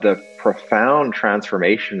The profound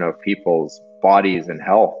transformation of people's bodies and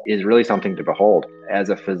health is really something to behold. As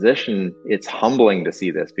a physician, it's humbling to see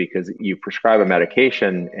this because you prescribe a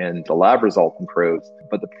medication and the lab result improves,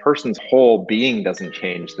 but the person's whole being doesn't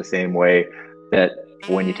change the same way that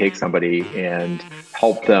when you take somebody and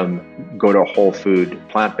help them go to a whole food,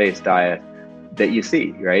 plant-based diet that you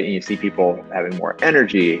see, right? And you see people having more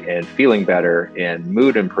energy and feeling better and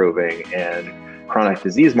mood improving and chronic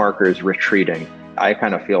disease markers retreating. I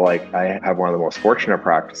kind of feel like I have one of the most fortunate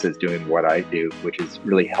practices doing what I do, which is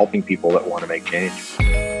really helping people that want to make change.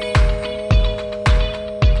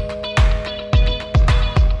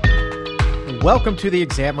 Welcome to the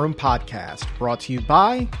Exam Room Podcast, brought to you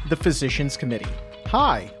by the Physicians Committee.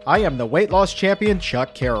 Hi, I am the weight loss champion,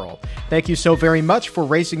 Chuck Carroll. Thank you so very much for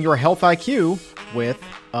raising your health IQ with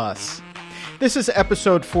us. This is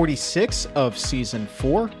episode 46 of season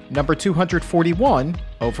 4, number 241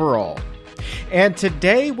 overall. And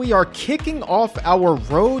today we are kicking off our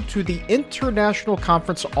road to the International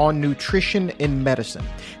Conference on Nutrition in Medicine.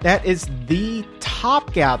 That is the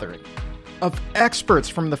top gathering of experts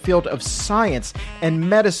from the field of science and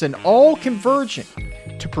medicine, all converging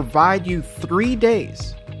to provide you 3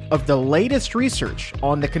 days of the latest research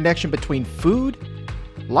on the connection between food,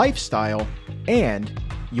 lifestyle, and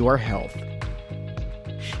your health.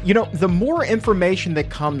 You know, the more information that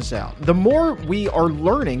comes out, the more we are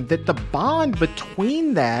learning that the bond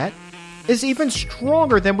between that is even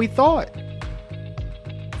stronger than we thought.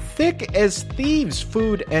 Thick as thieves,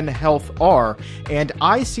 food and health are, and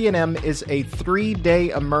ICNM is a 3-day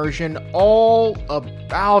immersion all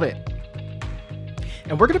about it.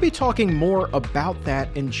 And we're going to be talking more about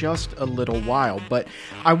that in just a little while, but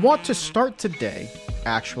I want to start today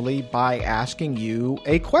actually by asking you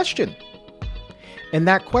a question. And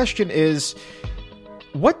that question is,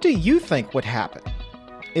 what do you think would happen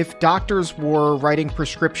if doctors were writing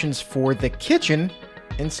prescriptions for the kitchen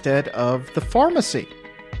instead of the pharmacy?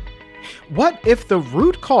 What if the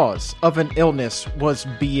root cause of an illness was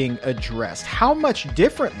being addressed? How much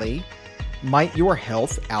differently might your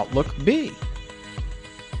health outlook be?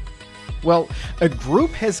 Well, a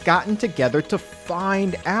group has gotten together to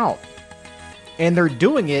find out, and they're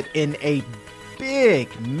doing it in a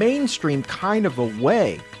big, mainstream kind of a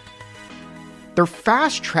way. They're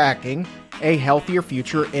fast-tracking a healthier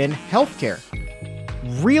future in healthcare.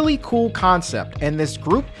 Really cool concept, and this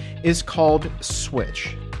group is called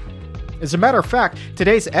Switch. As a matter of fact,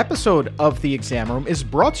 today's episode of The Exam Room is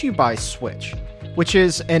brought to you by Switch, which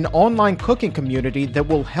is an online cooking community that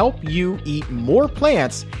will help you eat more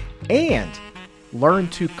plants and learn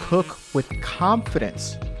to cook with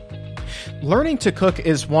confidence. Learning to cook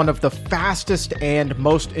is one of the fastest and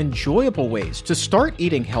most enjoyable ways to start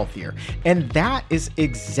eating healthier, and that is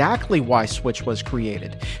exactly why Switch was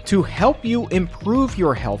created, to help you improve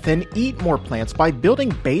your health and eat more plants by building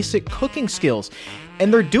basic cooking skills.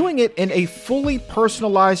 And they're doing it in a fully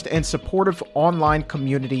personalized and supportive online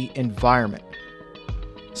community environment.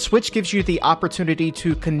 Switch gives you the opportunity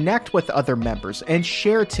to connect with other members and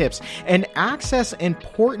share tips and access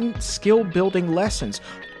important skill-building lessons,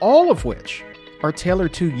 all of which are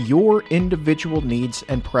tailored to your individual needs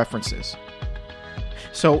and preferences.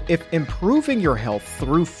 So if improving your health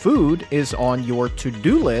through food is on your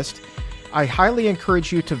to-do list, I highly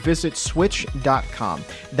encourage you to visit switch.com.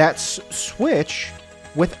 That's Switch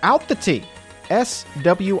without the T,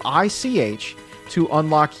 SWICH, to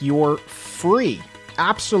unlock your free,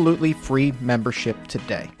 absolutely free membership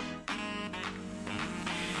today.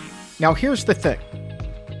 Now here's the thing.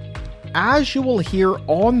 As you will hear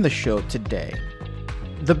on the show today,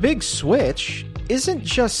 the big switch isn't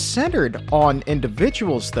just centered on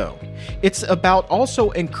individuals though. It's about also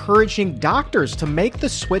encouraging doctors to make the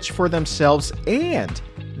switch for themselves and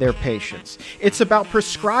their patients. It's about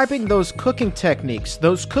prescribing those cooking techniques,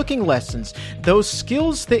 those cooking lessons, those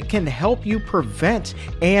skills that can help you prevent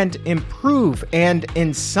and improve, and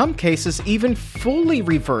in some cases even fully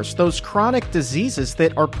reverse those chronic diseases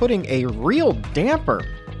that are putting a real damper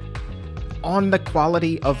on the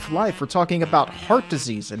quality of life. We're talking about heart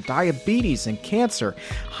disease and diabetes and cancer,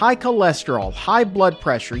 high cholesterol, high blood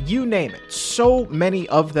pressure, you name it. So many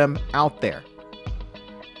of them out there.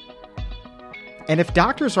 And if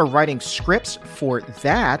doctors are writing scripts for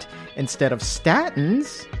that instead of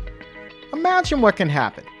statins, imagine what can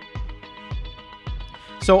happen.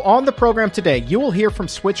 So on the program today, you will hear from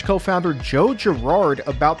Switch co-founder Joe Girard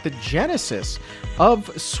about the genesis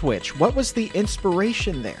of Switch. What was the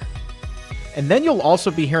inspiration there? And then you'll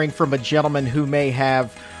also be hearing from a gentleman who may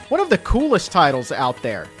have one of the coolest titles out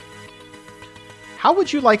there. How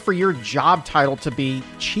would you like for your job title to be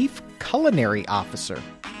Chief Culinary Officer?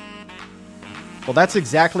 Well, that's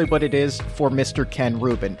exactly what it is for Mr. Ken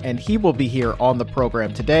Rubin, and he will be here on the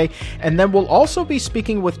program today. And then we'll also be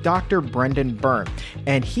speaking with Dr. Brendan Byrne,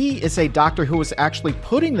 and he is a doctor who is actually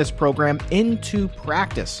putting this program into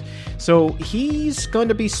practice. So he's going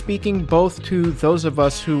to be speaking both to those of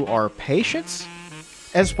us who are patients,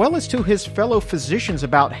 as well as to his fellow physicians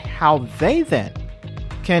about how they then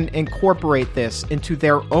can incorporate this into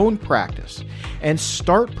their own practice and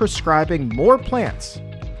start prescribing more plants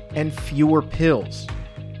and fewer pills.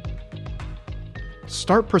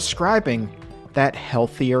 Start prescribing that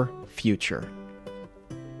healthier future.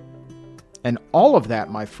 And all of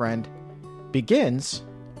that, my friend, begins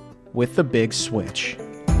with the big switch.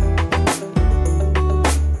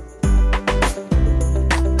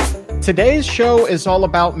 Today's show is all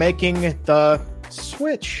about making the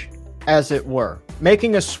switch, as it were.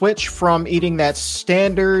 Making a switch from eating that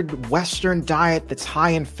standard Western diet that's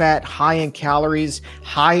high in fat, high in calories,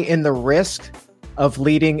 high in the risk of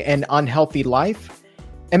leading an unhealthy life,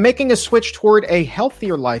 and making a switch toward a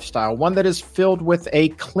healthier lifestyle, one that is filled with a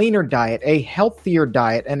cleaner diet, a healthier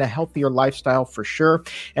diet, and a healthier lifestyle for sure.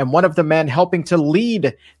 And one of the men helping to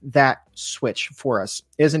lead that switch for us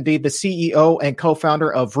is indeed the CEO and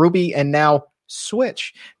co-founder of Ruby and now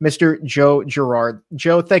Switch, Mr. Joe Girard.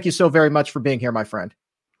 Joe, thank you so very much for being here, my friend.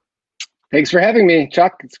 Thanks for having me,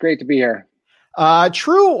 Chuck. It's great to be here.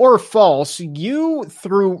 True or false, you,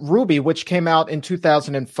 through Ruby, which came out in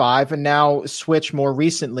 2005, and now Switch more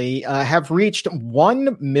recently, have reached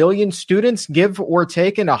 1 million students, give or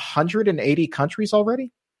take, in 180 countries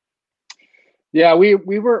already? Yeah, we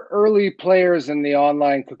were early players in the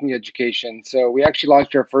online cooking education. So we actually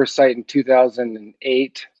launched our first site in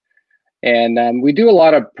 2008. And we do a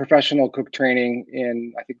lot of professional cook training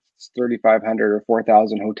in, I think it's 3,500 or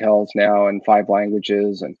 4,000 hotels now in 5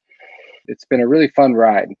 languages. And it's been a really fun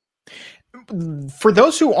ride. For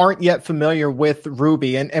those who aren't yet familiar with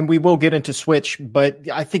Ruby, and we will get into Switch, but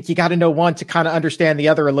I think you got to know one to kind of understand the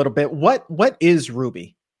other a little bit. What is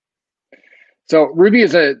Ruby? So Ruby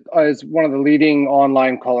is one of the leading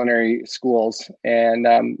online culinary schools. And,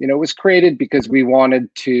 it was created because we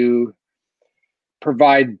wanted to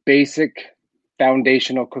provide basic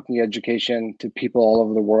foundational cooking education to people all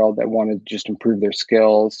over the world that want to just improve their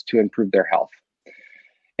skills, to improve their health.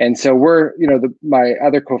 And so we're, my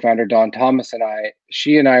other co-founder, Dawn Thomas,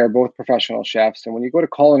 she and I are both professional chefs. And when you go to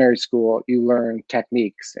culinary school, you learn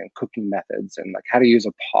techniques and cooking methods and like how to use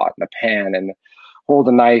a pot and a pan and hold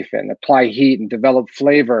a knife and apply heat and develop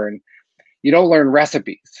flavor. And you don't learn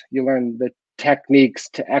recipes. You learn the techniques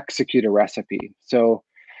to execute a recipe. So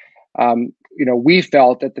we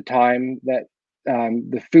felt at the time that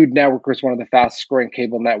the Food Network was one of the fastest growing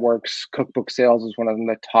cable networks. Cookbook sales was one of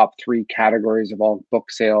the top 3 categories of all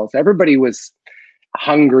book sales. Everybody was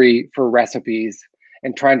hungry for recipes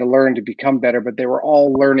and trying to learn to become better, but they were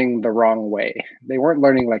all learning the wrong way. They weren't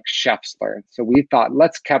learning like chefs learn. So we thought,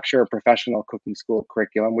 let's capture a professional cooking school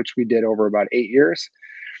curriculum, which we did over about 8 years.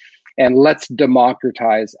 And let's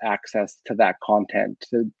democratize access to that content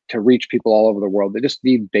to reach people all over the world. They just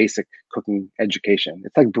need basic cooking education.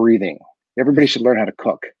 It's like breathing. Everybody should learn how to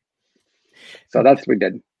cook. So that's what we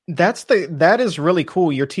did. That is really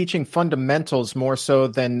cool. You're teaching fundamentals more so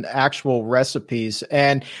than actual recipes.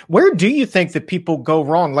 And where do you think that people go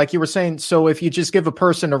wrong? Like you were saying, so if you just give a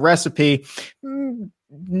person a recipe,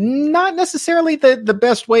 not necessarily the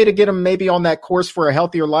best way to get them maybe on that course for a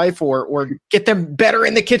healthier life or get them better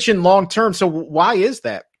in the kitchen long term. So why is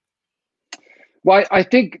that? Well, I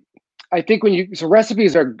think so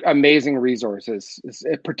recipes are amazing resources,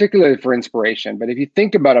 particularly for inspiration. But if you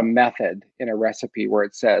think about a method in a recipe where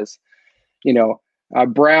it says,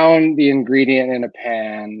 brown the ingredient in a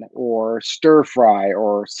pan, or stir fry,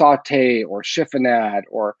 or saute, or chiffonade,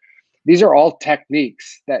 or these are all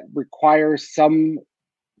techniques that require some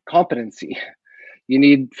competency. You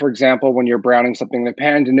need, for example, when you're browning something in the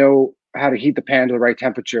pan, to know how to heat the pan to the right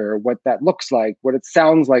temperature, what that looks like, what it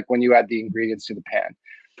sounds like when you add the ingredients to the pan.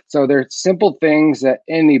 So they're simple things that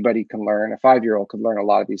anybody can learn. A 5-year-old can learn a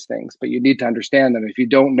lot of these things, but you need to understand them. If you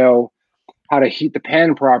don't know how to heat the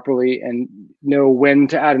pan properly and know when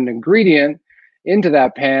to add an ingredient into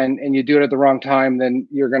that pan, and you do it at the wrong time, then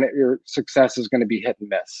your success is going to be hit and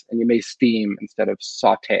miss, and you may steam instead of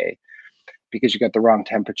saute because you got the wrong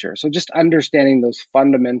temperature. So just understanding those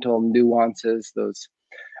fundamental nuances, those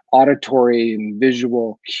auditory and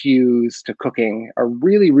visual cues to cooking are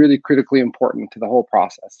really, really critically important to the whole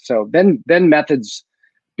process. So then methods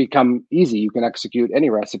become easy. You can execute any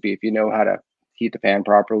recipe if you know how to heat the pan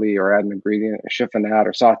properly or add an ingredient, or chiffonade,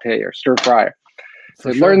 or saute, or stir fry. So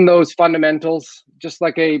learn those fundamentals, just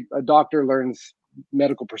like a doctor learns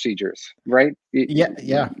medical procedures, right?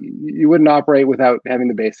 Yeah. You wouldn't operate without having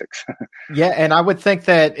the basics. Yeah, and I would think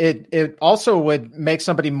that it also would make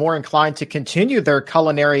somebody more inclined to continue their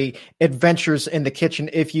culinary adventures in the kitchen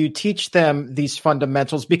if you teach them these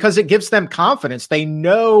fundamentals, because it gives them confidence. They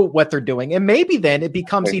know what they're doing. And maybe then it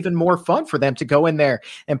becomes even more fun for them to go in there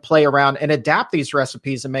and play around and adapt these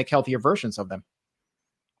recipes and make healthier versions of them.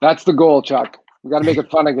 That's the goal, Chuck. We got to make it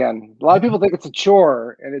fun again. A lot of people think it's a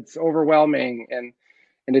chore and it's overwhelming, and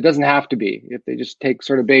it doesn't have to be if they just take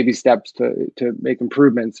sort of baby steps to make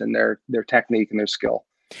improvements in their technique and their skill.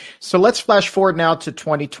 So let's flash forward now to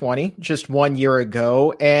 2020, just 1 year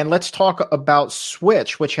ago, and let's talk about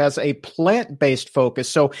Switch, which has a plant-based focus.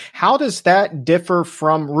 So how does that differ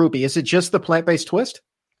from Ruby? Is it just the plant-based twist?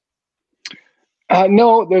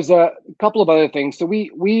 No, there's a couple of other things. So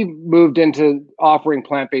we moved into offering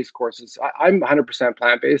plant-based courses. I'm 100%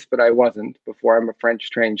 plant-based, but I wasn't before. I'm a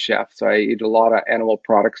French-trained chef, so I eat a lot of animal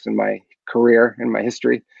products in my career and my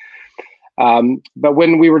history. But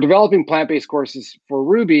when we were developing plant-based courses for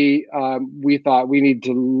Ruby, we thought we need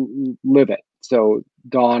to live it. So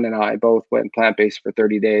Dawn and I both went plant-based for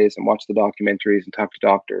 30 days and watched the documentaries and talked to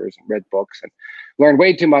doctors and read books and learned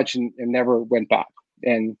way too much and never went back.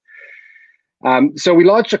 And so we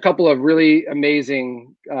launched a couple of really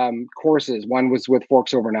amazing courses. One was with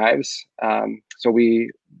Forks Over Knives. So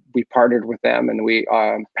we partnered with them and we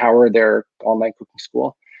powered their online cooking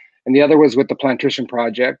school. And the other was with the Plantrition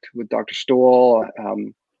Project with Dr. Stoll.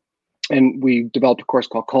 And we developed a course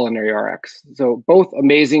called Culinary RX. So both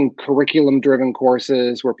amazing curriculum-driven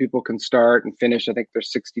courses where people can start and finish. I think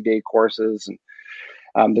there's 60-day courses.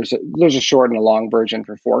 And there's a short and a long version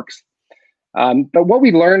for Forks. But what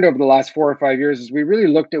we learned over the last 4 or 5 years is we really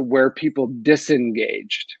looked at where people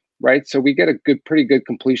disengaged, right? So we get a pretty good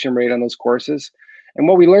completion rate on those courses. And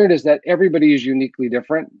what we learned is that everybody is uniquely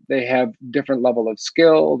different. They have different level of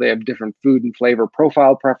skill. They have different food and flavor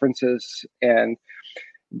profile preferences. And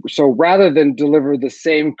so rather than deliver the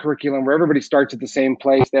same curriculum where everybody starts at the same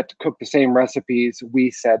place, they have to cook the same recipes,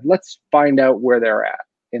 we said, let's find out where they're at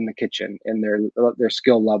in the kitchen, in their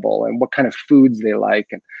skill level, and what kind of foods they like,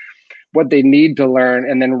 and what they need to learn,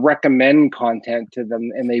 and then recommend content to them,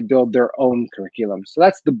 and they build their own curriculum. So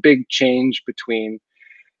that's the big change between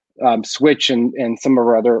Switch and some of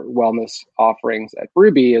our other wellness offerings at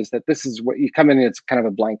Ruby, is that this is what you come in and it's kind of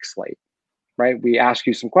a blank slate, right? We ask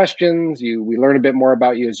you some questions, we learn a bit more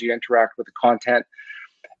about you as you interact with the content,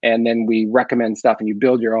 and then we recommend stuff and you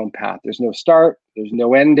build your own path. There's no start, there's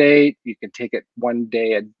no end date. You can take it one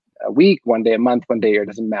day a week, one day a month, one day a year, it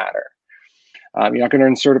doesn't matter. You're not going to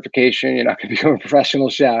earn certification. You're not going to become a professional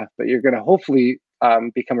chef, but you're going to hopefully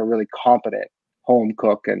become a really competent home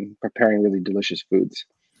cook and preparing really delicious foods.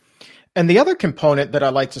 And the other component that I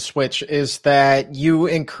like to Switch is that you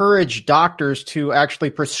encourage doctors to actually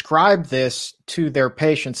prescribe this to their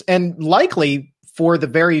patients, and likely for the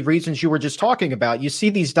very reasons you were just talking about. You see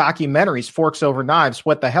these documentaries, Forks Over Knives,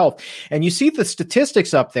 What the Health, and you see the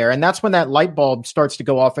statistics up there. And that's when that light bulb starts to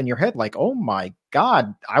go off in your head. Like, oh my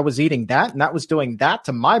God, I was eating that and that was doing that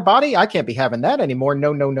to my body. I can't be having that anymore.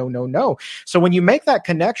 No. So when you make that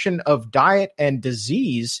connection of diet and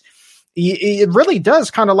disease, it really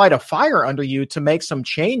does kind of light a fire under you to make some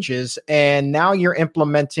changes. And now you're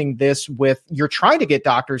implementing this you're trying to get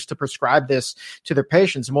doctors to prescribe this to their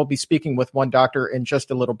patients. And we'll be speaking with one doctor in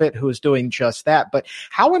just a little bit who is doing just that. But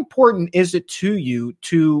how important is it to you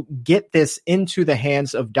to get this into the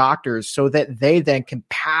hands of doctors so that they then can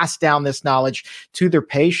pass down this knowledge to their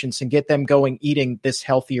patients and get them going eating this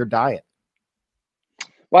healthier diet?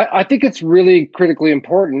 Well, I think it's really critically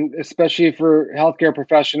important, especially for healthcare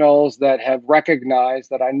professionals that have recognized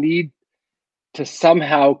that I need to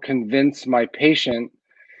somehow convince my patient,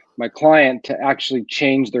 my client, to actually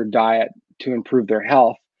change their diet to improve their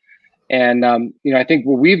health. And I think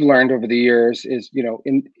what we've learned over the years is,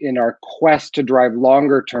 in our quest to drive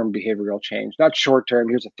longer term behavioral change, not short term,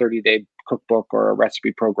 here's a 30-day cookbook or a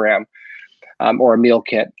recipe program or a meal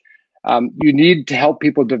kit. You need to help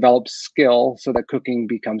people develop skill so that cooking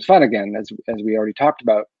becomes fun again, as we already talked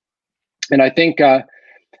about. And I think that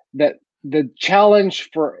the challenge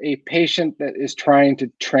for a patient that is trying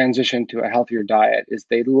to transition to a healthier diet is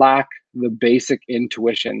they lack the basic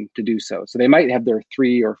intuition to do so. So they might have their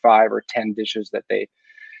 3 or 5 or 10 dishes that they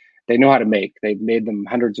know how to make. They've made them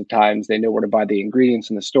hundreds of times. They know where to buy the ingredients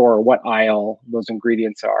in the store, or what aisle those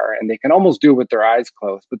ingredients are, and they can almost do it with their eyes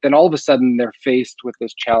closed. But then all of a sudden they're faced with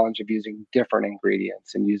this challenge of using different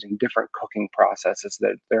ingredients and using different cooking processes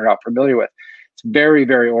that they're not familiar with. It's very,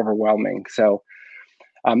 very overwhelming. So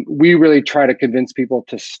We really try to convince people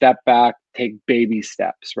to step back, take baby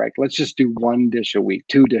steps, right? Let's just do 1 dish a week,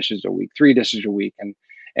 2 dishes a week, 3 dishes a week, and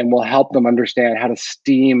we'll help them understand how to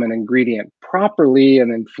steam an ingredient properly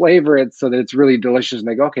and then flavor it so that it's really delicious. And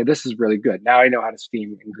they go, okay, this is really good. Now I know how to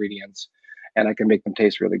steam ingredients and I can make them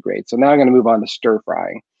taste really great. So now I'm going to move on to stir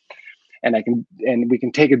frying, and we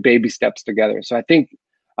can take it baby steps together. So I think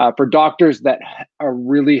for doctors that are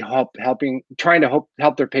really trying to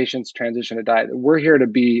help their patients transition to diet, we're here to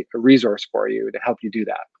be a resource for you to help you do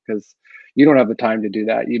that, because you don't have the time to do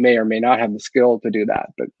that. You may or may not have the skill to do that,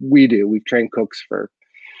 but we do. We've trained cooks for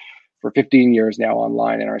 15 years now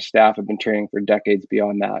online, and our staff have been training for decades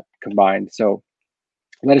beyond that combined. So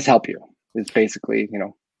let us help you. It's basically,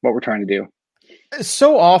 what we're trying to do.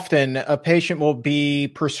 So often a patient will be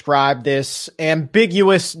prescribed this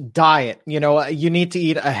ambiguous diet. You need to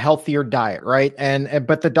eat a healthier diet, right?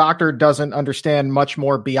 But the doctor doesn't understand much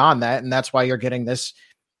more beyond that. And that's why you're getting this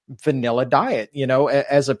vanilla diet,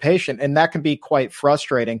 as a patient. And that can be quite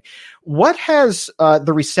frustrating. What has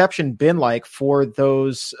the reception been like for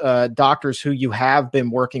those doctors who you have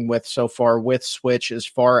been working with so far with Switch, as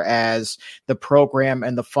far as the program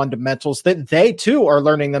and the fundamentals that they too are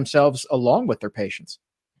learning themselves along with their patients?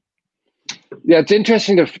 Yeah, it's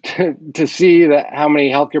interesting to see that how many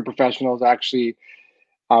healthcare professionals actually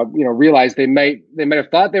realize they might have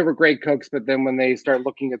thought they were great cooks, but then when they start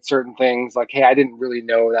looking at certain things like, hey, I didn't really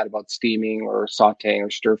know that about steaming or sauteing or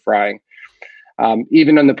stir frying.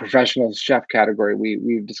 Even in the professional chef category,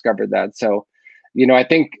 we've discovered that. So, I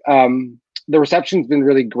think the reception's been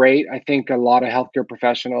really great. I think a lot of healthcare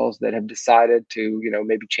professionals that have decided to,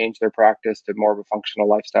 maybe change their practice to more of a functional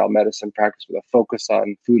lifestyle medicine practice with a focus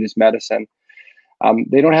on food as medicine,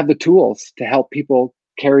 they don't have the tools to help people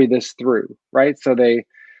carry this through, right? So they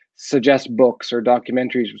suggest books or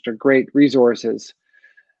documentaries, which are great resources,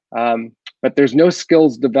 but there's no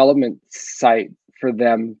skills development site for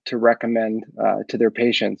them to recommend to their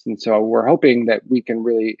patients. And so we're hoping that we can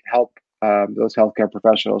really help those healthcare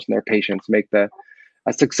professionals and their patients make a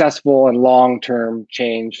successful and long-term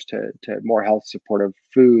change to more health supportive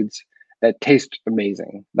foods that taste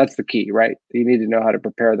amazing. That's the key, right? You need to know how to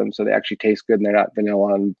prepare them so they actually taste good and they're not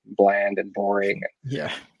vanilla and bland and boring.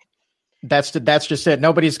 Yeah. That's just it.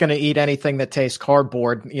 Nobody's going to eat anything that tastes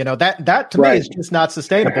cardboard. That to me is just not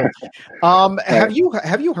sustainable. Right. Have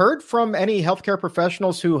you heard from any healthcare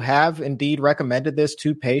professionals who have indeed recommended this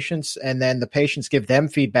to patients, and then the patients give them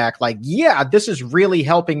feedback like, yeah, this is really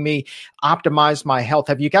helping me optimize my health?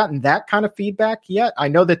 Have you gotten that kind of feedback yet? I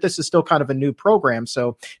know that this is still kind of a new program,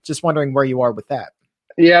 so just wondering where you are with that.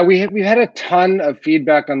 Yeah, we've had a ton of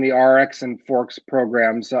feedback on the RX and Forks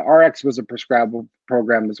programs. RX was a prescribable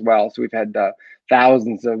program as well. So we've had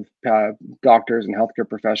thousands of doctors and healthcare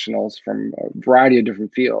professionals from a variety of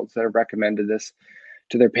different fields that have recommended this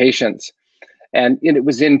to their patients. And it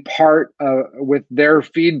was in part with their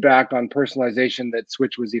feedback on personalization that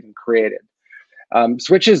Switch was even created.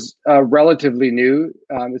 Switch is relatively new.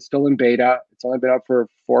 It's still in beta. It's only been up for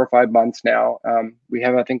 4 or 5 months now. We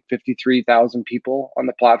have, I think, 53,000 people on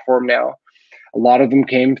the platform now. A lot of them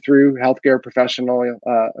came through healthcare professional,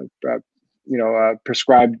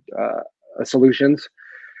 prescribed solutions.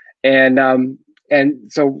 And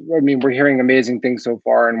so, we're hearing amazing things so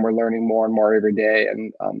far, and we're learning more and more every day.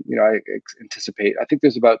 And, I anticipate, I think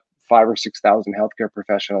there's about 5,000 or 6,000 healthcare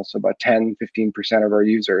professionals, so about 10-15% of our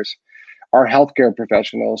users are healthcare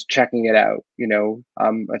professionals checking it out,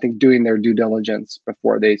 I think doing their due diligence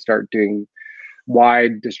before they start doing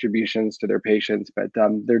wide distributions to their patients. But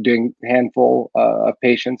they're doing a handful of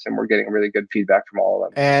patients, and we're getting really good feedback from all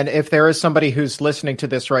of them. And if there is somebody who's listening to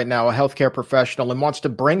this right now, a healthcare professional, and wants to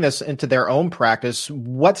bring this into their own practice,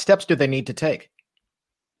 what steps do they need to take?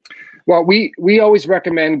 Well, we always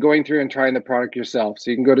recommend going through and trying the product yourself. So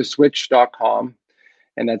you can go to switch.com.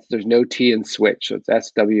 And there's no T in Switch. So it's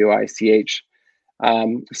SWICH.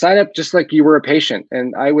 Sign up just like you were a patient.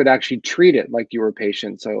 And I would actually treat it like you were a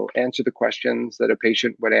patient. So answer the questions that a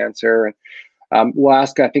patient would answer. And we'll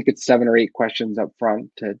ask, I think it's 7 or 8 questions up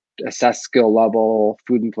front to assess skill level,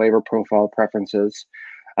 food and flavor profile preferences.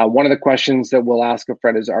 One of the questions that we'll ask a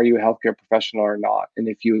friend is, are you a healthcare professional or not? And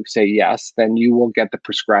if you say yes, then you will get the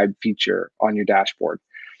prescribed feature on your dashboard.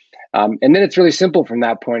 And then it's really simple from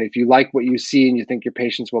that point. If you like what you see and you think your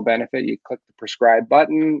patients will benefit, you click the prescribe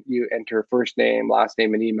button, you enter first name, last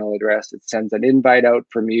name, and email address. It sends an invite out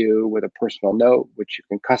from you with a personal note, which you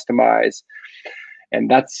can customize. And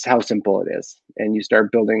that's how simple it is. And you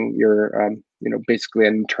start building your, basically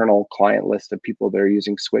an internal client list of people that are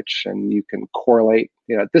using Switch, and you can correlate.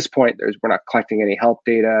 At this point, we're not collecting any health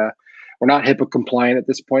data. We're not HIPAA compliant at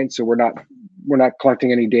this point, so we're not we're not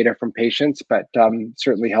collecting any data from patients, but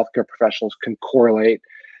certainly healthcare professionals can correlate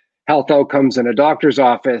health outcomes in a doctor's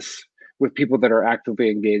office with people that are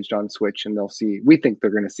actively engaged on Switch, and we think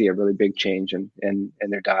they're going to see a really big change in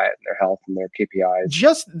their diet and their health and their KPIs.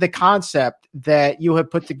 Just the concept that you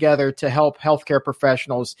have put together to help healthcare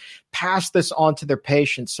professionals pass this on to their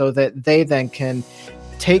patients so that they then can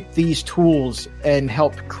take these tools and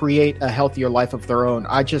help create a healthier life of their own.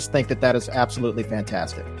 I just think that is absolutely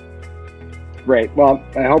fantastic. Great. Well,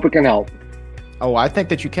 I hope it can help. Oh, I think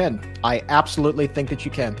that you can. I absolutely think that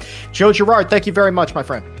you can. Joe Girard, thank you very much, my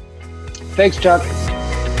friend. Thanks, Chuck.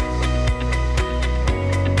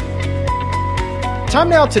 Time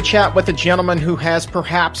now to chat with a gentleman who has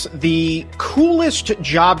perhaps the coolest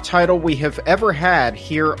job title we have ever had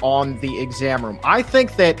here on the exam room. I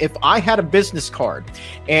think that if I had a business card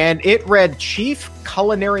and it read Chief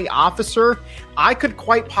Culinary Officer, I could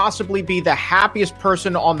quite possibly be the happiest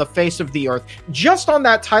person on the face of the earth just on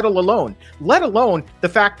that title alone, let alone the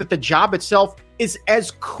fact that the job itself is as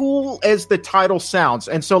cool as the title sounds.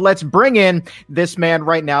 And so let's bring in this man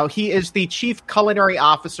right now. He is the Chief Culinary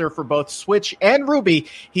Officer for both Switch and Ruby.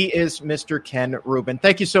 He is Mr. Ken Rubin.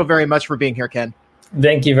 Thank you so very much for being here, Ken.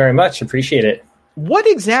 Thank you very much. Appreciate it. What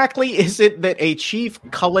exactly is it that a Chief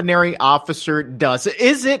Culinary Officer does?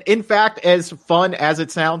 Is it, in fact, as fun as it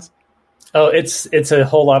sounds? Oh, it's a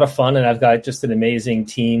whole lot of fun, and I've got just an amazing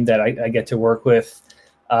team that I get to work with.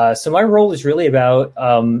 So my role is really about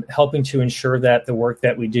helping to ensure that the work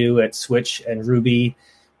that we do at Switch and Ruby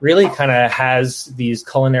really kind of has these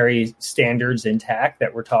culinary standards intact,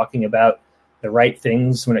 that we're talking about the right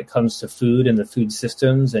things when it comes to food and the food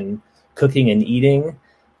systems and cooking and eating.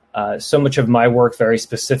 So much of my work very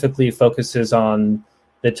specifically focuses on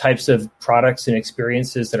the types of products and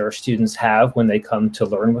experiences that our students have when they come to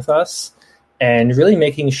learn with us, and really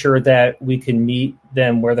making sure that we can meet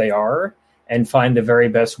them where they are and find the very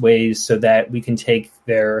best ways so that we can take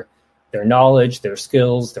their knowledge, their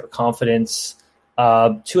skills, their confidence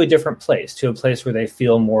to a different place, to a place where they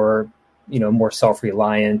feel more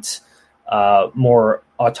self-reliant, more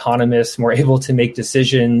autonomous, more able to make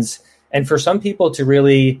decisions. And for some people to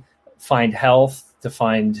really find health, to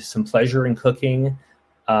find some pleasure in cooking,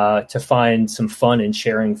 to find some fun in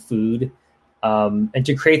sharing food, and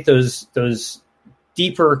to create those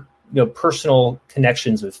deeper personal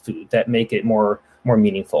connections with food that make it more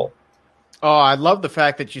meaningful. Oh, I love the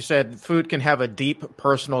fact that you said food can have a deep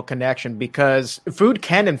personal connection, because food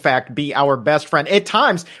can, in fact, be our best friend, at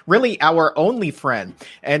times, really our only friend.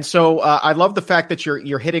 And so I love the fact that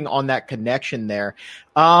you're hitting on that connection there.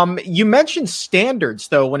 You mentioned standards,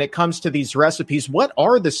 though, when it comes to these recipes. What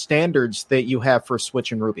are the standards that you have for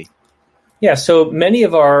Switch and Ruby? Yeah, so many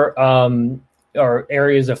of our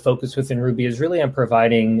areas of focus within Ruby is really on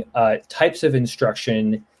providing types of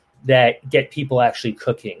instruction that get people actually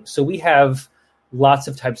cooking. So we have lots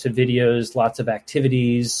of types of videos, lots of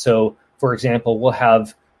activities. So, for example, we'll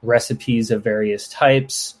have recipes of various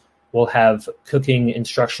types. We'll have cooking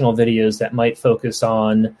instructional videos that might focus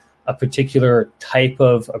on a particular type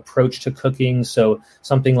of approach to cooking. So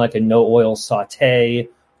something like a no-oil saute,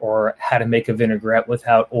 or how to make a vinaigrette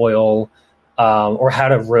without oil, or how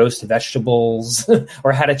to roast vegetables,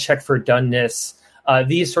 or how to check for doneness.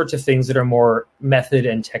 These sorts of things that are more method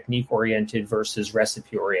and technique oriented versus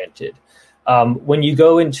recipe oriented. When you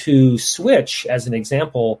go into Switch, as an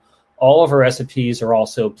example, all of our recipes are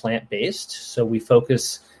also plant-based. So we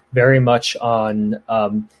focus very much on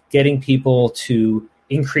getting people to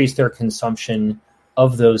increase their consumption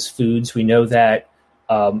of those foods. We know that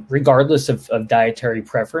regardless of dietary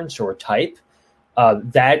preference or type,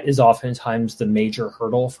 that is oftentimes the major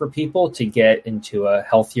hurdle for people to get into a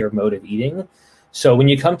healthier mode of eating. So when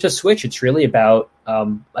you come to Switch, it's really about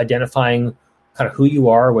identifying kind of who you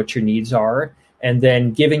are, what your needs are, and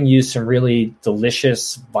then giving you some really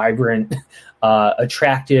delicious, vibrant,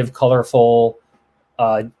 attractive, colorful,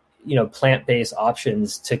 plant-based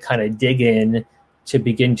options to kind of dig in, to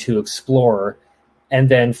begin to explore. And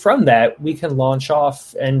then from that, we can launch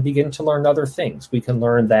off and begin to learn other things. We can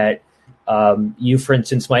learn that you, for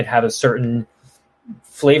instance, might have a certain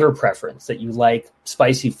flavor preference, that you like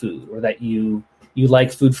spicy food, or that you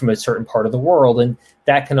like food from a certain part of the world. And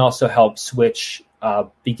that can also help Switch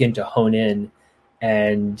begin to hone in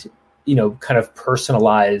and, kind of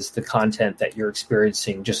personalize the content that you're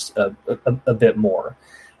experiencing just a bit more.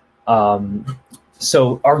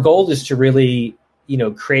 So our goal is to really,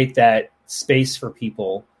 create that space for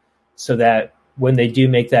people so that when they do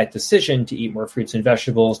make that decision to eat more fruits and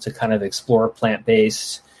vegetables, to kind of explore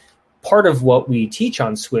plant-based, part of what we teach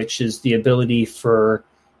on Switch is the ability for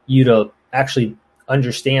you to actually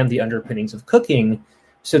understand the underpinnings of cooking,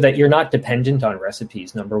 so that you're not dependent on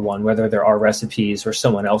recipes, number one, whether there are recipes or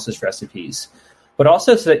someone else's recipes, but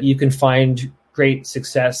also so that you can find great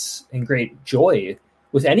success and great joy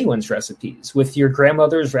with anyone's recipes, with your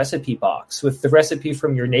grandmother's recipe box, with the recipe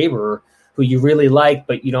from your neighbor who you really like,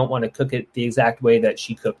 but you don't want to cook it the exact way that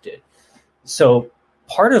she cooked it. So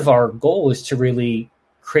part of our goal is to really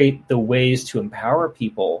create the ways to empower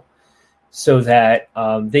people so that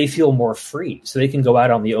they feel more free, so they can go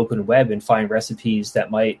out on the open web and find recipes that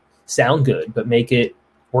might sound good, but make it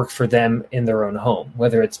work for them in their own home,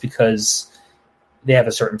 whether it's because they have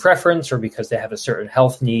a certain preference or because they have a certain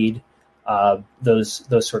health need, those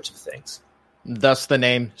sorts of things. Thus the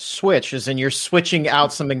name Switch, as in you're switching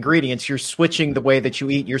out some ingredients, you're switching the way that you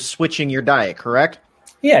eat, you're switching your diet, correct?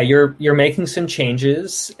 Yeah, you're making some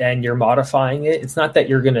changes and you're modifying it. It's not that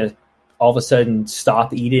you're going to all of a sudden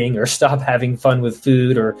stop eating or stop having fun with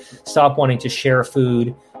food or stop wanting to share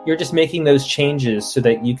food. You're just making those changes so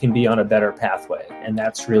that you can be on a better pathway. And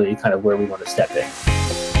that's really kind of where we want to step in.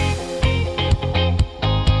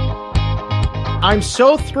 I'm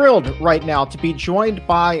so thrilled right now to be joined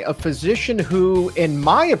by a physician who, in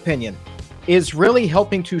my opinion, is really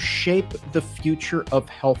helping to shape the future of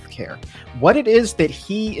healthcare. What it is that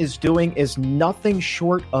he is doing is nothing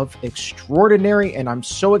short of extraordinary, and I'm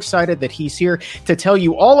so excited that he's here to tell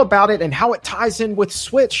you all about it and how it ties in with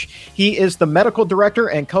Switch. He is the medical director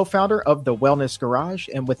and co-founder of the Wellness Garage,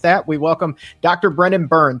 and with that, we welcome Dr. Brennan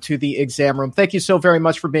Byrne to the exam room. Thank you so very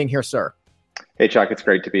much for being here, sir. Hey, Chuck, it's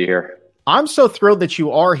great to be here. I'm so thrilled that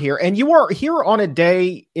you are here, and you are here on a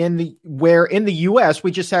day where in the U.S.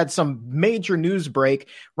 we just had some major news break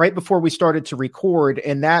right before we started to record,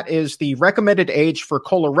 and that is the recommended age for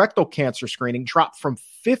colorectal cancer screening dropped from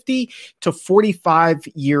 50 to 45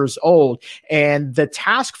 years old. And the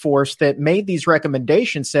task force that made these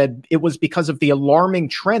recommendations said it was because of the alarming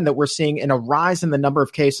trend that we're seeing in a rise in the number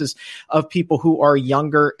of cases of people who are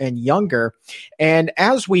younger and younger. And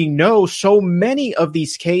as we know, so many of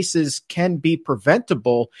these cases can be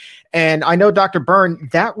preventable. And I know, Dr. Byrne,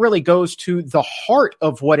 that really goes to the heart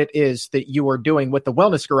of what it is that you are doing with the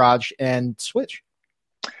Wellness Garage and Switch.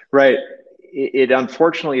 Right. It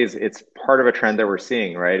unfortunately it's part of a trend that we're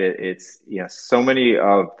seeing, right? It's so many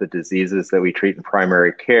of the diseases that we treat in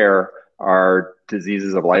primary care are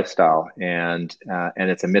diseases of lifestyle, and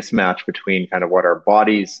it's a mismatch between kind of what our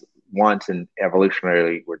bodies want and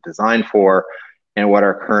evolutionarily we're designed for, and what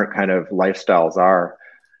our current kind of lifestyles are.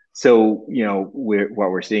 So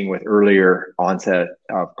what we're seeing with earlier onset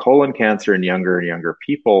of colon cancer in younger and younger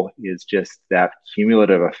people is just that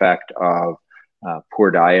cumulative effect of poor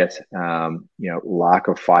diet, lack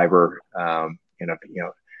of fiber,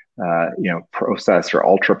 processed or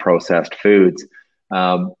ultra processed foods,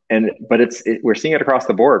 but we're seeing it across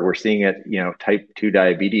the board. We're seeing it. Type 2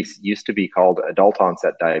 diabetes used to be called adult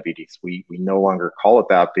onset diabetes. We no longer call it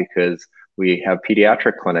that because we have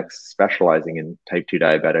pediatric clinics specializing in type 2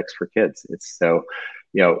 diabetics for kids.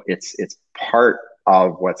 It's part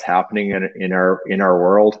of what's happening in our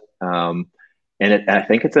world. And I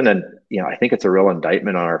think it's a real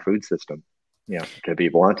indictment on our food system, to be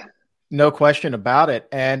blunt. No question about it.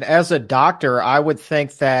 And as a doctor, I would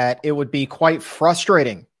think that it would be quite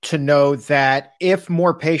frustrating to know that if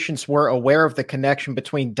more patients were aware of the connection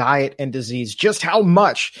between diet and disease, just how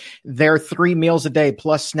much their 3 meals a day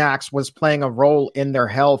plus snacks was playing a role in their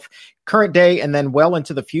health, current day and then well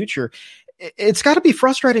into the future. It's got to be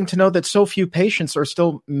frustrating to know that so few patients are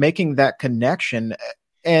still making that connection.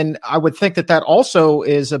 And I would think that also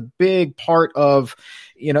is a big part of,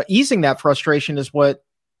 easing that frustration is what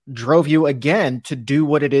drove you again to do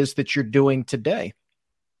what it is that you're doing today.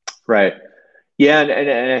 Right. Yeah.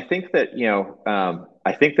 And I think that,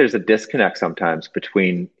 I think there's a disconnect sometimes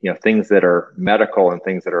between, things that are medical and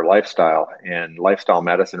things that are lifestyle, and lifestyle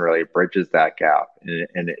medicine really bridges that gap.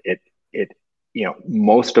 And it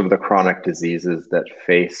most of the chronic diseases that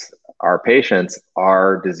face our patients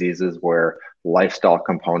are diseases where lifestyle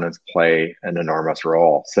components play an enormous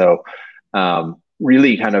role. So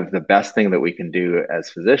really kind of the best thing that we can do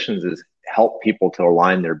as physicians is help people to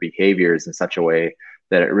align their behaviors in such a way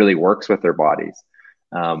that it really works with their bodies.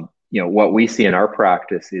 What we see in our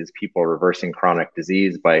practice is people reversing chronic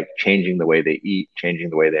disease by changing the way they eat,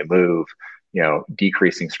 changing the way they move,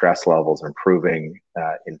 decreasing stress levels, improving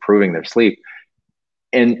their sleep.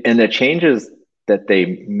 And the changes that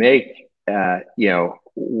they make,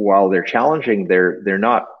 while they're challenging, they're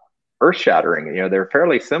not earth-shattering. They're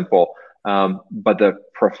fairly simple, but the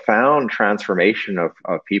profound transformation of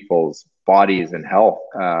people's bodies and health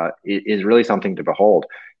is really something to behold.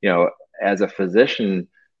 As a physician,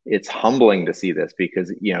 it's humbling to see this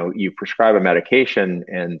because you prescribe a medication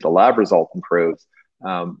and the lab result improves,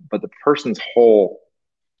 but the person's whole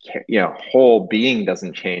being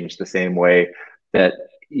doesn't change the same way that,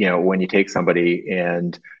 when you take somebody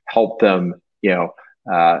and help them,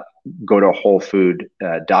 go to a whole food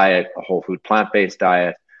diet, a whole food plant-based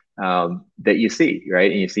diet, that you see,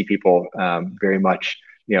 right? And you see people very much,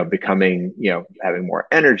 becoming, having more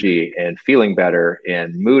energy and feeling better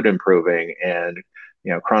and mood improving and,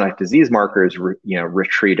 chronic disease markers,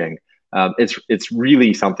 retreating. It's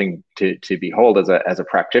really something to behold as a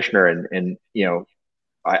practitioner. And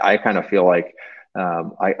I kind of feel like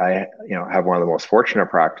I have one of the most fortunate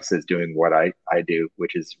practices doing what I do,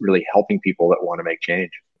 which is really helping people that want to make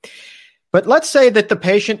change. But let's say that the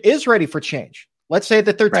patient is ready for change. Let's say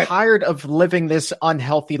that they're Right. tired of living this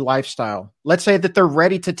unhealthy lifestyle. Let's say that they're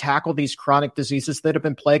ready to tackle these chronic diseases that have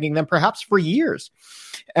been plaguing them perhaps for years.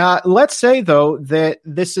 Let's say, though, that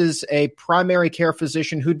this is a primary care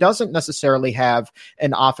physician who doesn't necessarily have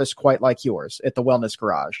an office quite like yours at the Wellness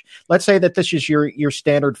Garage. Let's say that this is your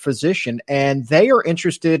standard physician, and they are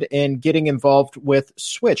interested in getting involved with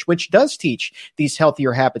Switch, which does teach these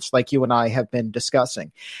healthier habits like you and I have been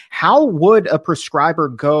discussing. How would a prescriber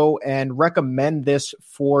go and recommend this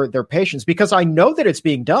for their patients? Because I know that it's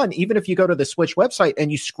being done. Even if you go to the Switch website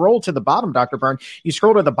and you scroll to the bottom, Dr. Byrne, you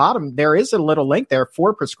scroll to the bottom, there is a little link there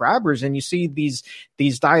for prescribers, and you see these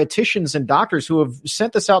dietitians and doctors who have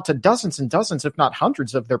sent this out to dozens and dozens, if not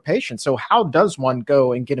hundreds, of their patients. So how does one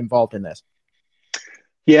go and get involved in this?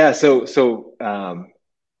 Yeah, so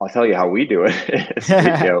I'll tell you how we do it.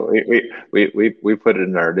 We put it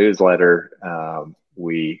in our newsletter.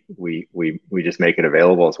 We just make it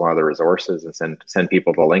available as one of the resources and send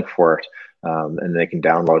people the link for it, and they can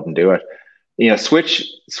download and do it.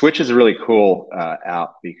 Switch is a really cool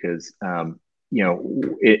app because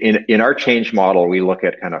in our change model, we look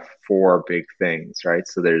at kind of four big things, right?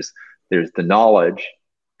 So there's the knowledge,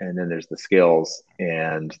 and then there's the skills,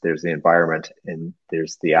 and there's the environment, and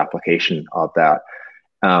there's the application of that.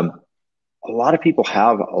 A lot of people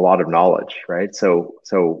have a lot of knowledge, right? So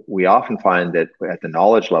we often find that at the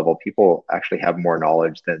knowledge level, people actually have more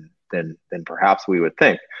knowledge than perhaps we would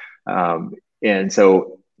think. And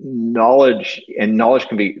so the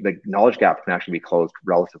knowledge gap can actually be closed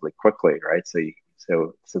relatively quickly, right?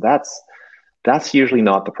 So that's usually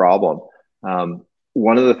not the problem.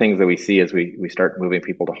 One of the things that we see as we start moving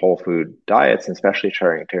people to whole food diets, and especially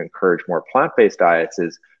trying to encourage more plant-based diets,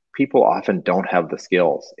 is people often don't have the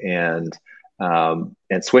skills, and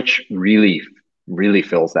Switch really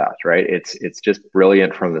fills that, right? It's just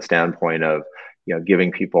brilliant from the standpoint of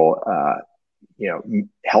giving people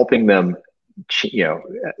helping them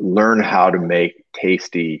learn how to make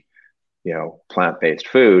tasty plant-based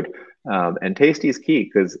food, and tasty is key,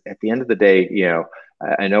 because at the end of the day,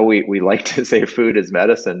 I know we like to say food is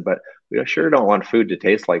medicine, but we sure don't want food to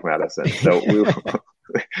taste like medicine. So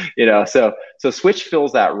so Switch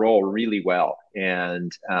fills that role really well.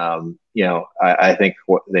 And, I think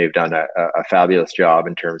what they've done a fabulous job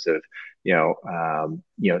in terms of,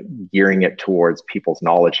 gearing it towards people's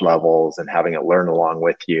knowledge levels and having it learn along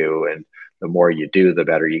with you. And the more you do, the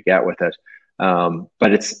better you get with it.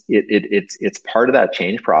 But it's part of that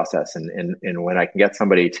change process. And when I can get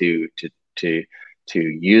somebody to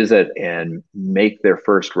use it and make their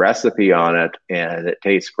first recipe on it, and it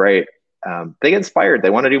tastes great, they get inspired.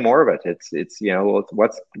 They want to do more of it. It's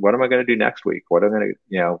what am I going to do next week? What am I going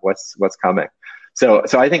to, what's coming? So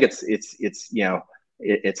I think it's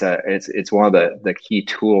one of the key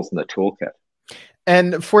tools in the toolkit.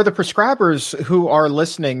 And for the prescribers who are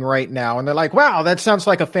listening right now, and they're like, wow, that sounds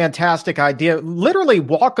like a fantastic idea. Literally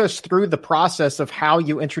walk us through the process of how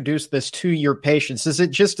you introduce this to your patients. Is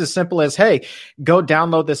it just as simple as, hey, go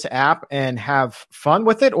download this app and have fun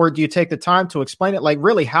with it? Or do you take the time to explain it? Like,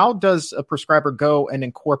 really, how does a prescriber go and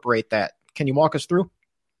incorporate that? Can you walk us through?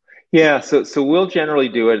 Yeah. So we'll generally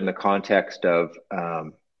do it in the context of,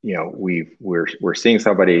 we're seeing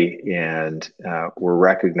somebody, and we're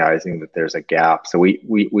recognizing that there's a gap. So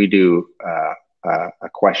we do a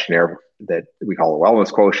questionnaire that we call a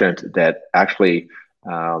wellness quotient that actually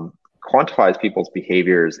quantifies people's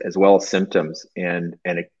behaviors as well as symptoms, and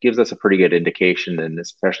it gives us a pretty good indication, and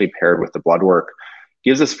especially paired with the blood work,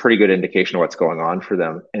 gives us a pretty good indication of what's going on for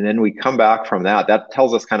them. And then we come back from that. That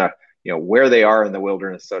tells us kind of where they are in the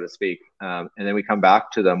wilderness, so to speak. And then we come back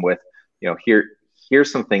to them with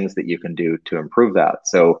here's some things that you can do to improve that.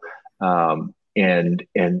 So,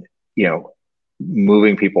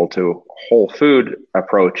 moving people to whole food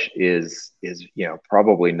approach is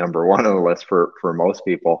probably number one on the list for most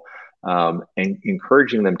people. And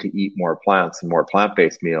encouraging them to eat more plants and more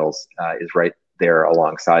plant-based meals is right there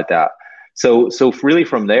alongside that. So really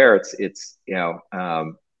from there, it's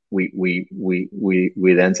we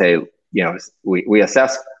then say, we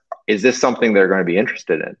assess, is this something they're going to be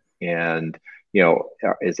interested in? And,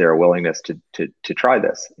 is there a willingness to try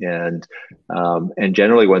this? And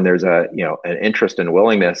generally when there's an interest and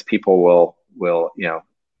willingness, people will,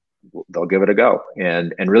 they'll give it a go.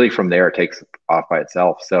 And really from there, it takes off by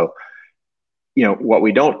itself. So, what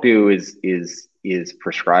we don't do is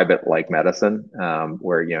prescribe it like medicine,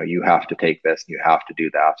 where, you have to take this, you have to do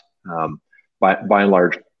that. By and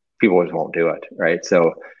large, people just won't do it. Right.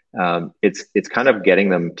 So, it's kind of getting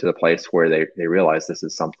them to the place where they realize this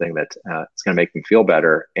is something that it's going to make them feel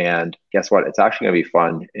better. And guess what? It's actually going to be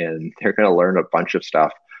fun, and they're going to learn a bunch of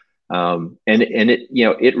stuff. And it,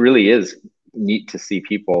 it really is neat to see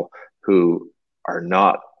people who are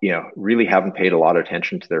not, really haven't paid a lot of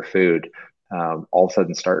attention to their food, all of a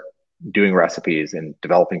sudden start doing recipes and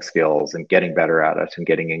developing skills and getting better at it and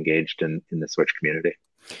getting engaged in the Switch community.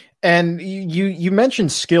 And you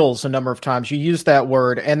mentioned skills a number of times. You used that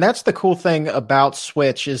word. And that's the cool thing about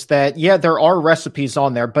Switch is that, yeah, there are recipes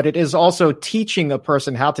on there, but it is also teaching a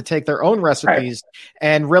person how to take their own recipes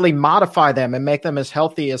and really modify them and make them as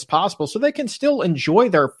healthy as possible so they can still enjoy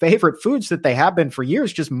their favorite foods that they have been for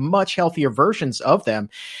years, just much healthier versions of them.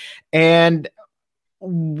 And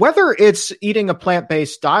whether it's eating a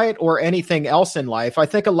plant-based diet or anything else in life, I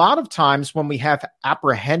think a lot of times when we have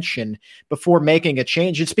apprehension before making a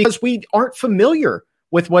change, it's because we aren't familiar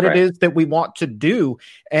with what it is that we want to do.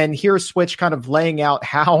 And here's Switch kind of laying out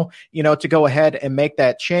how, to go ahead and make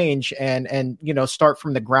that change and start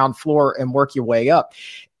from the ground floor and work your way up.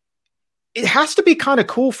 It has to be kind of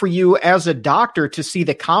cool for you as a doctor to see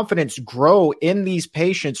the confidence grow in these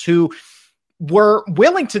patients who were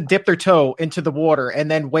willing to dip their toe into the water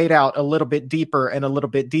and then wade out a little bit deeper and a little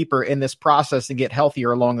bit deeper in this process and get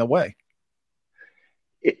healthier along the way.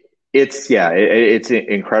 It's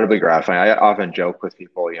incredibly gratifying. I often joke with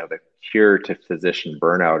people, the cure to physician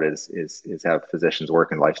burnout is have physicians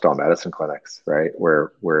work in lifestyle medicine clinics, right?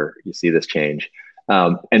 Where you see this change.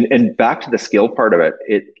 And back to the skill part of it,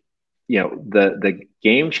 the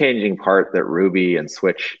game changing part that Ruby and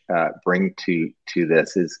Switch bring to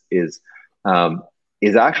this is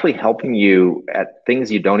actually helping you at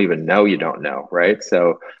things you don't even know you don't know, right?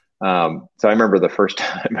 So I remember the first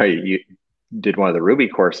time I did one of the Ruby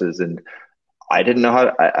courses, and I didn't know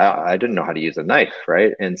how to use a knife,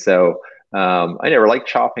 right? And so I never liked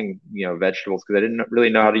chopping vegetables because I didn't really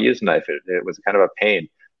know how to use a knife. It was kind of a pain,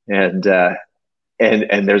 and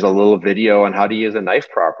there's a little video on how to use a knife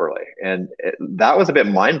properly, and that was a bit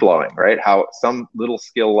mind blowing, right? How some little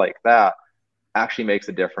skill like that actually makes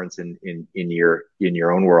a difference in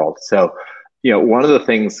your own world. So, one of the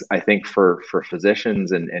things I think for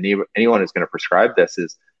physicians and anyone who's going to prescribe this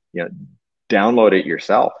is, download it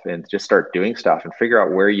yourself and just start doing stuff and figure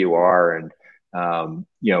out where you are. And,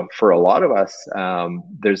 for a lot of us,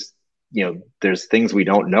 there's things we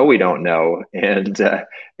don't know. And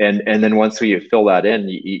then once we fill that in,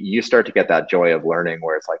 you start to get that joy of learning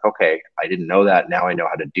where it's like, okay, I didn't know that. Now I know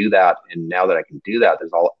how to do that. And now that I can do that,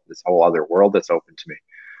 there's this whole other world that's open to me.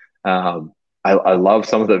 I love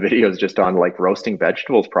some of the videos just on like roasting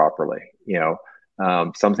vegetables properly,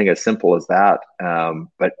 something as simple as that.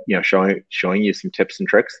 But showing you some tips and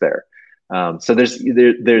tricks there. So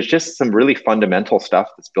there's just some really fundamental stuff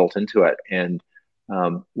that's built into it. And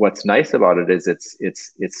what's nice about it is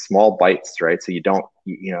it's small bites, right? So you don't,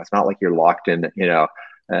 it's not like you're locked in,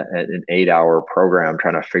 an 8-hour program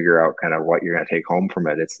trying to figure out kind of what you're going to take home from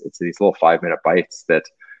it. It's these little 5-minute bites that,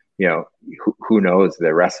 who knows,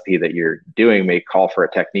 the recipe that you're doing may call for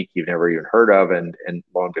a technique you've never even heard of. And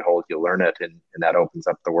lo and behold, you'll learn it and that opens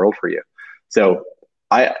up the world for you. So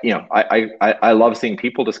I love seeing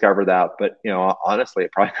people discover that, but honestly,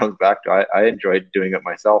 it probably comes back to, I enjoyed doing it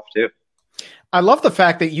myself too. I love the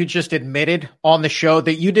fact that you just admitted on the show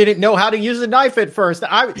that you didn't know how to use a knife at first.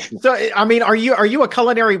 Are you a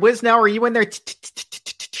culinary whiz now? Are you in there,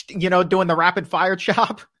 doing the rapid fire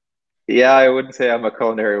chop? Yeah, I wouldn't say I'm a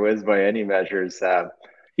culinary whiz by any measures.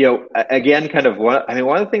 Again, kind of one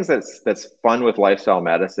of the things that's fun with lifestyle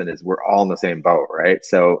medicine is we're all in the same boat, right?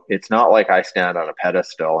 So it's not like I stand on a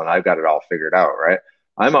pedestal and I've got it all figured out, right?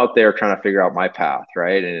 I'm out there trying to figure out my path,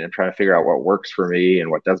 right? And I'm trying to figure out what works for me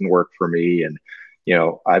and what doesn't work for me. And,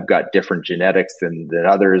 I've got different genetics than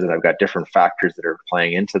others, and I've got different factors that are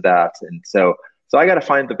playing into that. And so I got to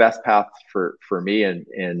find the best path for me.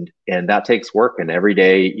 And that takes work. And every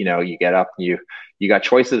day, you get up and you got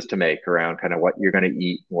choices to make around kind of what you're going to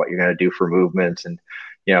eat, what you're going to do for movement, and,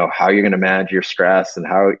 how you're going to manage your stress, and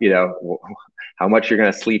how much you're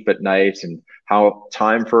going to sleep at night, and how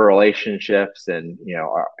time for relationships, and,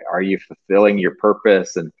 are you fulfilling your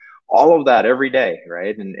purpose, and all of that every day,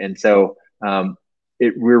 right? And so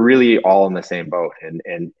we're really all in the same boat.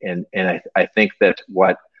 And I think that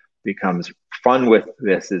what becomes fun with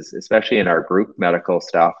this is, especially in our group medical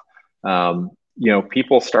stuff,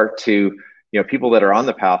 people start to, people that are on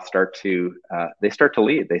the path start to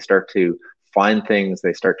lead. They start to find things,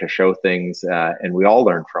 they start to show things, and we all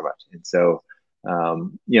learn from it. And so,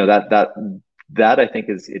 that I think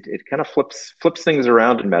it kind of flips things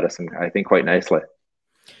around in medicine, I think, quite nicely.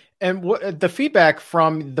 And the feedback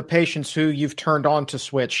from the patients who you've turned on to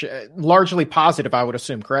Switch, largely positive, I would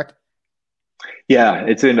assume, correct? Yeah,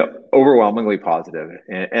 it's been overwhelmingly positive.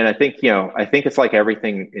 And I think, I think it's like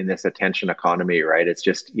everything in this attention economy, right? It's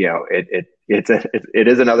just, it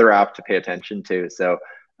is another app to pay attention to. So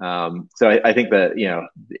I think that,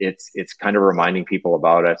 it's kind of reminding people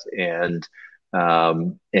about it and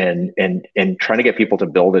trying to get people to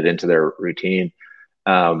build it into their routine.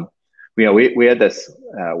 We had this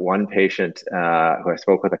one patient who I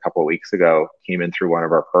spoke with a couple of weeks ago, came in through one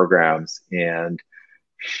of our programs, and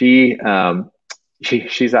she's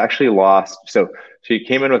actually lost. So she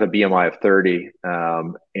came in with a BMI of 30,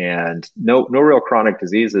 and no real chronic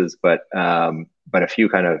diseases, but a few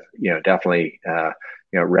kind of, definitely,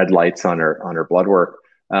 red lights on her blood work.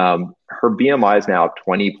 Her BMI is now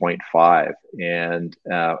 20.5. And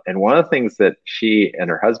one of the things that she and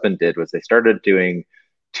her husband did was they started doing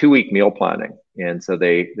 2-week meal planning. And so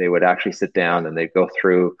they would actually sit down and they'd go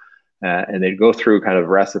through kind of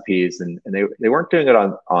recipes, and they weren't doing it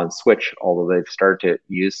on Switch, although they've started to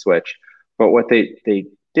use Switch. But what they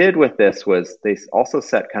did with this was they also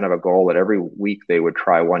set kind of a goal that every week they would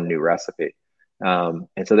try one new recipe. And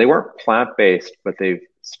so they weren't plant-based, but they've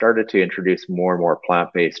started to introduce more and more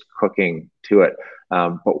plant-based cooking to it.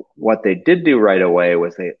 But what they did do right away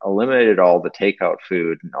was they eliminated all the takeout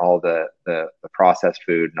food and all the processed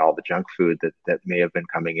food and all the junk food that may have been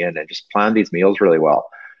coming in, and just planned these meals really well.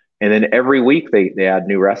 And then every week they add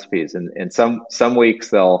new recipes, and some weeks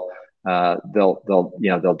they'll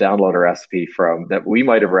download a recipe from that we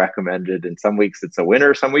might have recommended, and some weeks it's a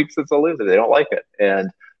winner, some weeks it's a loser. They don't like it,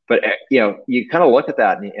 but you kind of look at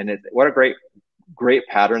that and what a great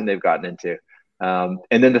pattern they've gotten into.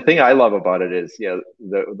 And then the thing I love about it is,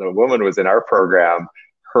 the woman was in our program.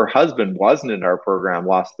 Her husband wasn't in our program,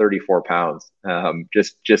 lost 34 pounds,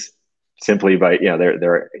 just simply by,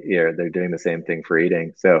 they're doing the same thing for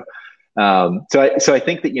eating. So I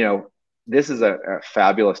think that, this is a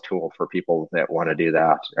fabulous tool for people that want to do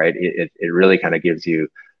that, right? It really kind of gives you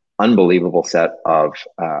unbelievable set of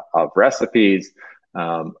recipes.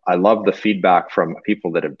 I love the feedback from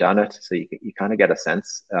people that have done it. So you kind of get a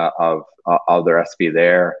sense of the recipe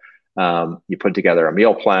there. You put together a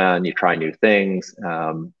meal plan, you try new things.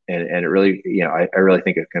 And it really, I really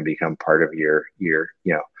think it can become part of your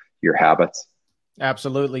habits.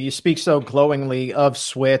 Absolutely. You speak so glowingly of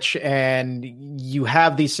Switch, and you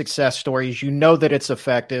have these success stories. You know that it's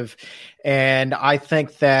effective. And I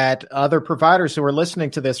think that other providers who are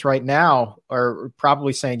listening to this right now are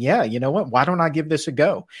probably saying, yeah, you know what? Why don't I give this a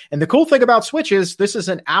go? And the cool thing about Switch is this is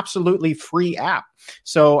an absolutely free app.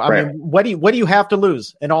 So, I mean, what do you have to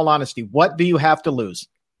lose? In all honesty, what do you have to lose?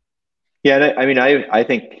 Yeah, I mean, I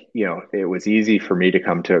think, it was easy for me to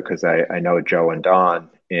come to it because I know Joe and Don,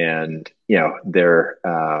 and,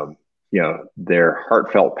 their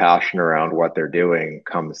heartfelt passion around what they're doing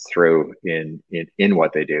comes through in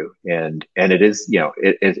what they do. And it is,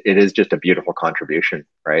 it is just a beautiful contribution,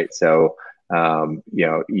 right? So,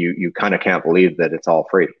 you kind of can't believe that it's all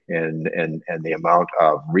free, and the amount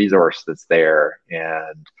of resource that's there,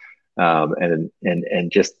 and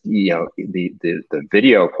just, the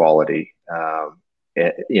video quality,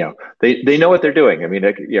 they know what they're doing. I mean,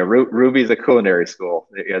 Ruby's a culinary school.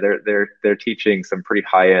 They're teaching some pretty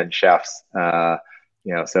high end chefs.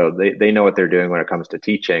 So they know what they're doing when it comes to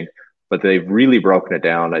teaching. But they've really broken it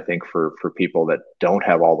down, I think, for people that don't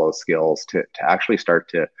have all those skills to actually start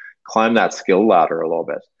to climb that skill ladder a little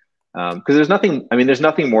bit. Because there's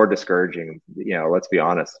nothing more discouraging. Let's be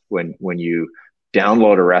honest. When you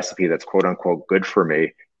download a recipe that's quote unquote good for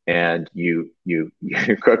me, and you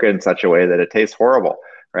cook it in such a way that it tastes horrible,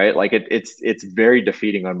 right? Like it's very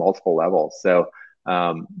defeating on multiple levels. So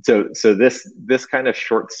this kind of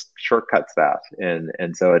shortcuts that,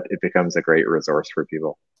 and so it becomes a great resource for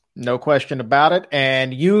people. No question about it.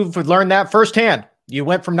 And you've learned that firsthand. You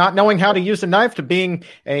went from not knowing how to use a knife to being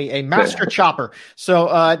a master chopper.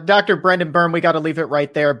 So, Dr. Brendan Byrne, we got to leave it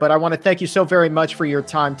right there. But I want to thank you so very much for your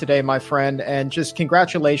time today, my friend. And just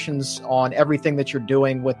congratulations on everything that you're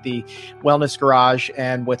doing with the Wellness Garage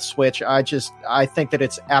and with Switch. I think that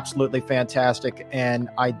it's absolutely fantastic. And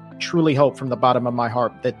I truly hope from the bottom of my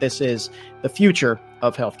heart that this is the future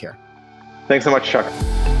of healthcare. Thanks so much, Chuck.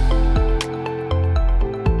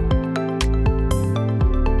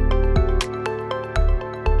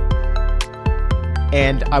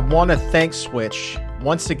 And I want to thank Switch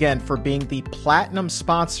once again for being the platinum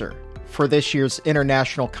sponsor for this year's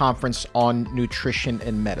International Conference on Nutrition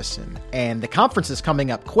and Medicine. And the conference is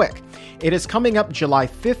coming up quick. It is coming up July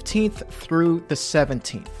 15th through the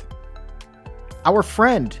 17th. Our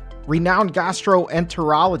friend, renowned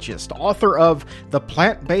gastroenterologist, author of The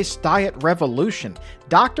Plant-Based Diet Revolution,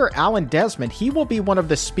 Dr. Alan Desmond, he will be one of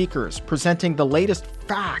the speakers presenting the latest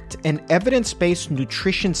fact and evidence-based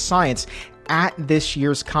nutrition science at this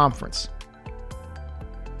year's conference.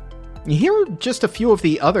 Here are just a few of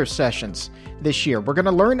the other sessions this year. We're going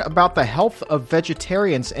to learn about the health of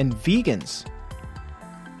vegetarians and vegans,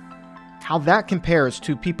 how that compares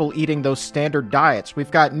to people eating those standard diets. We've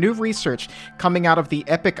got new research coming out of the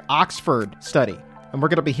EPIC Oxford study, and we're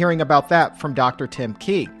going to be hearing about that from Dr. Tim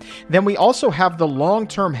Key. Then we also have the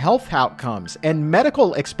long-term health outcomes and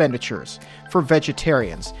medical expenditures for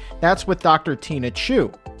vegetarians. That's with Dr. Tina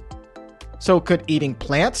Chu. So could eating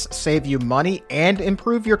plants save you money and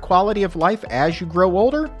improve your quality of life as you grow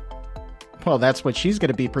older? Well, that's what she's going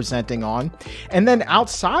to be presenting on. And then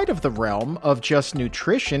outside of the realm of just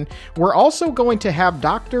nutrition, we're also going to have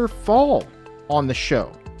Dr. Fall on the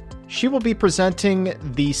show. She will be presenting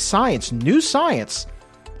the science, new science,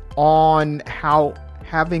 on how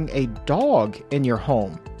having a dog in your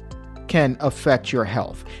home can affect your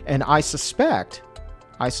health. And I suspect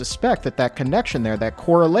that connection there, that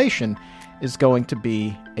correlation, is going to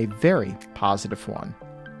be a very positive one.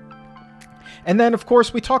 And then, of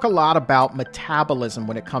course, we talk a lot about metabolism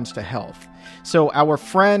when it comes to health. So our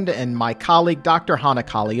friend and my colleague, Dr. Hannah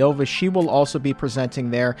Kaliova, she will also be presenting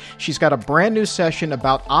there. She's got a brand new session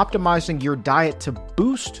about optimizing your diet to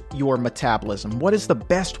boost your metabolism. What is the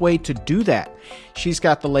best way to do that? She's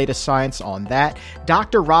got the latest science on that.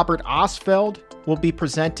 Dr. Robert Osfeld will be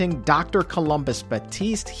presenting. Dr. Columbus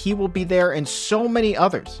Batiste, he will be there, and so many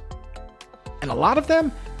others. And a lot of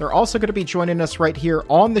them, they're also going to be joining us right here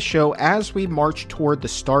on the show as we march toward the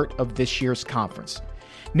start of this year's conference.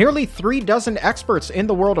 Nearly 36 experts in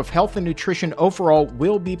the world of health and nutrition overall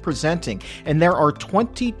will be presenting, and there are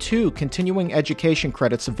 22 continuing education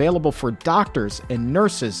credits available for doctors and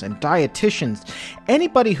nurses and dietitians,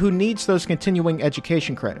 anybody who needs those continuing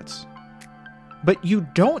education credits. But you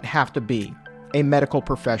don't have to be a medical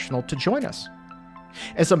professional to join us.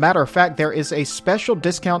 As a matter of fact, there is a special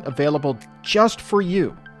discount available just for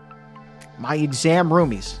you, my exam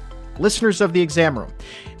roomies, listeners of the exam room.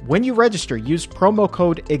 When you register, use promo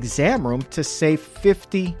code EXAMROOM to save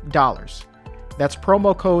 $50. That's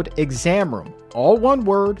promo code EXAMROOM, all one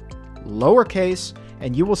word, lowercase,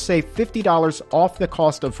 and you will save $50 off the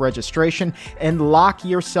cost of registration and lock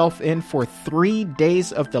yourself in for 3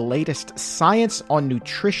 days of the latest science on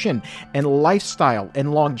nutrition and lifestyle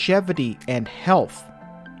and longevity and health.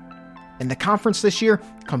 And the conference this year,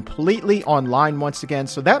 completely online once again.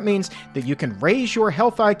 So that means that you can raise your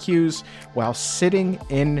health IQs while sitting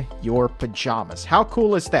in your pajamas. How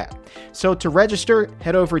cool is that? So to register,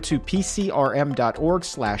 head over to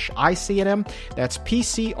pcrm.org/ICNM. That's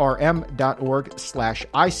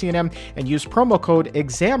pcrm.org/ICNM and use promo code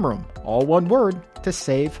EXAMROOM, all one word, to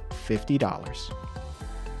save $50.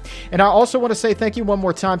 And I also want to say thank you one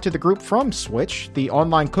more time to the group from Switch, the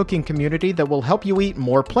online cooking community that will help you eat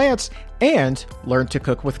more plants and learn to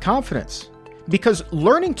cook with confidence. Because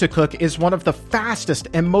learning to cook is one of the fastest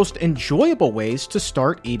and most enjoyable ways to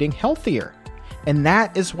start eating healthier. And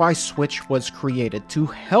that is why Switch was created, to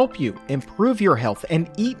help you improve your health and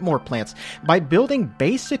eat more plants by building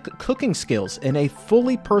basic cooking skills in a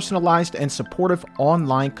fully personalized and supportive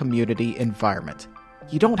online community environment.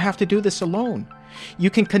 You don't have to do this alone. You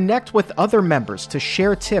can connect with other members to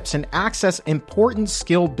share tips and access important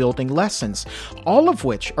skill-building lessons, all of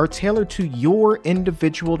which are tailored to your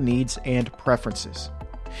individual needs and preferences.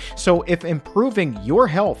 So if improving your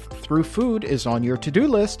health through food is on your to-do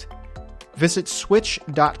list, visit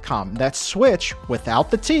switch.com. That's Switch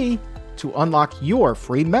without the T to unlock your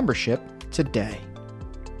free membership today.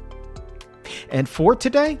 And for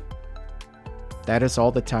today, that is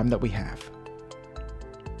all the time that we have.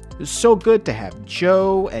 It's so good to have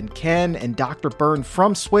Joe and Ken and Dr. Byrne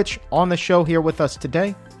from Switch on the show here with us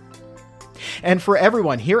today. And for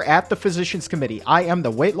everyone here at the Physicians Committee, I am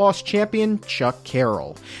the weight loss champion, Chuck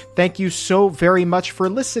Carroll. Thank you so very much for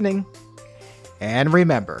listening. And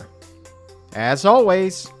remember, as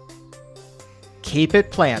always, keep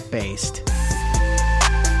it plant-based.